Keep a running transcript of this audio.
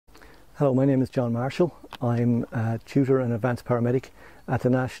Hello, my name is John Marshall. I'm a tutor and advanced paramedic at the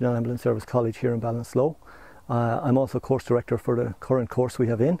National Ambulance Service College here in Ballinasloe. I'm also course director for the current course we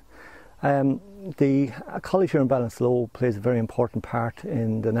have in. The college here in Ballinasloe plays a very important part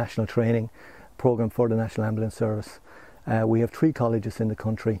in the national training programme for the National Ambulance Service. We have 3 colleges in the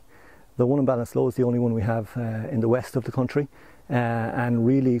country. The one in Ballinasloe is the only one we have in the west of the country, and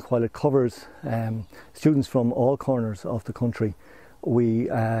really, while it covers students from all corners of the country, we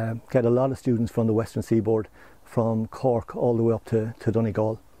get a lot of students from the western seaboard, from Cork all the way up to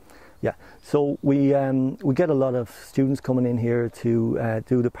Donegal. Yeah, so we get a lot of students coming in here to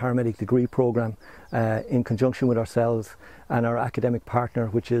do the paramedic degree programme in conjunction with ourselves and our academic partner,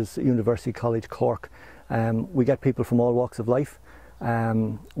 which is University College Cork. We get people from all walks of life.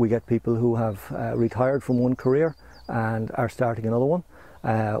 We get people who have retired from one career and are starting another one.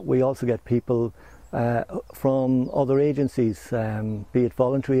 We also get people from other agencies, be it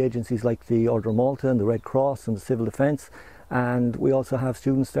voluntary agencies like the Order of Malta and the Red Cross and the Civil Defence, and we also have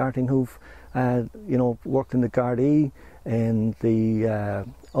students starting who've worked in the Gardaí, in the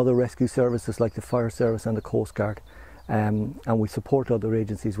other rescue services like the Fire Service and the Coast Guard, and we support other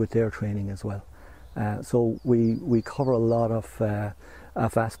agencies with their training as well. So we cover a lot of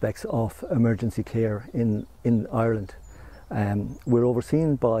aspects of emergency care in Ireland. We're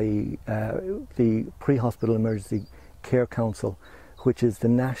overseen by the Pre-Hospital Emergency Care Council, which is the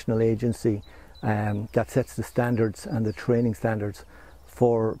national agency that sets the standards and the training standards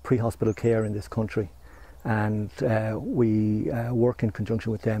for pre-hospital care in this country. And we work in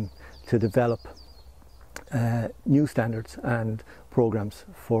conjunction with them to develop new standards and programmes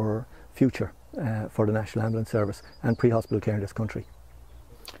for future for the National Ambulance Service and pre-hospital care in this country.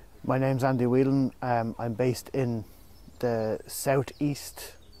 My name's Andy Whelan. I'm based in the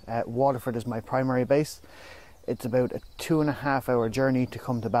southeast. Waterford is my primary base. It's about a 2.5-hour journey to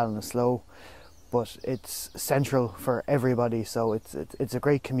come to Ballinasloe, but it's central for everybody, so it's a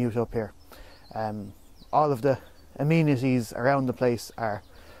great commute up here. All of the amenities around the place are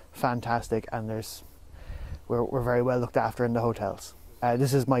fantastic, and we're very well looked after in the hotels.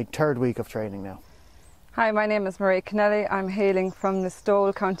 This is my 3rd week of training now. Hi, my name is Marie Kennelly. I'm hailing from the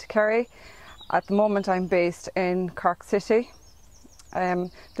Stole, County Kerry. At the moment I'm based in Cork City.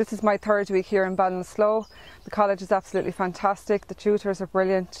 This is my 3rd week here in Ballinasloe. The college is absolutely fantastic. The tutors are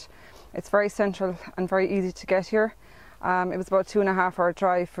brilliant. It's very central and very easy to get here. It was about a 2.5-hour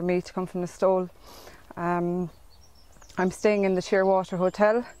drive for me to come from the Stole. I'm staying in the Shearwater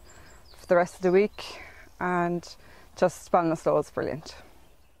Hotel for the rest of the week, and just Ballinasloe is brilliant.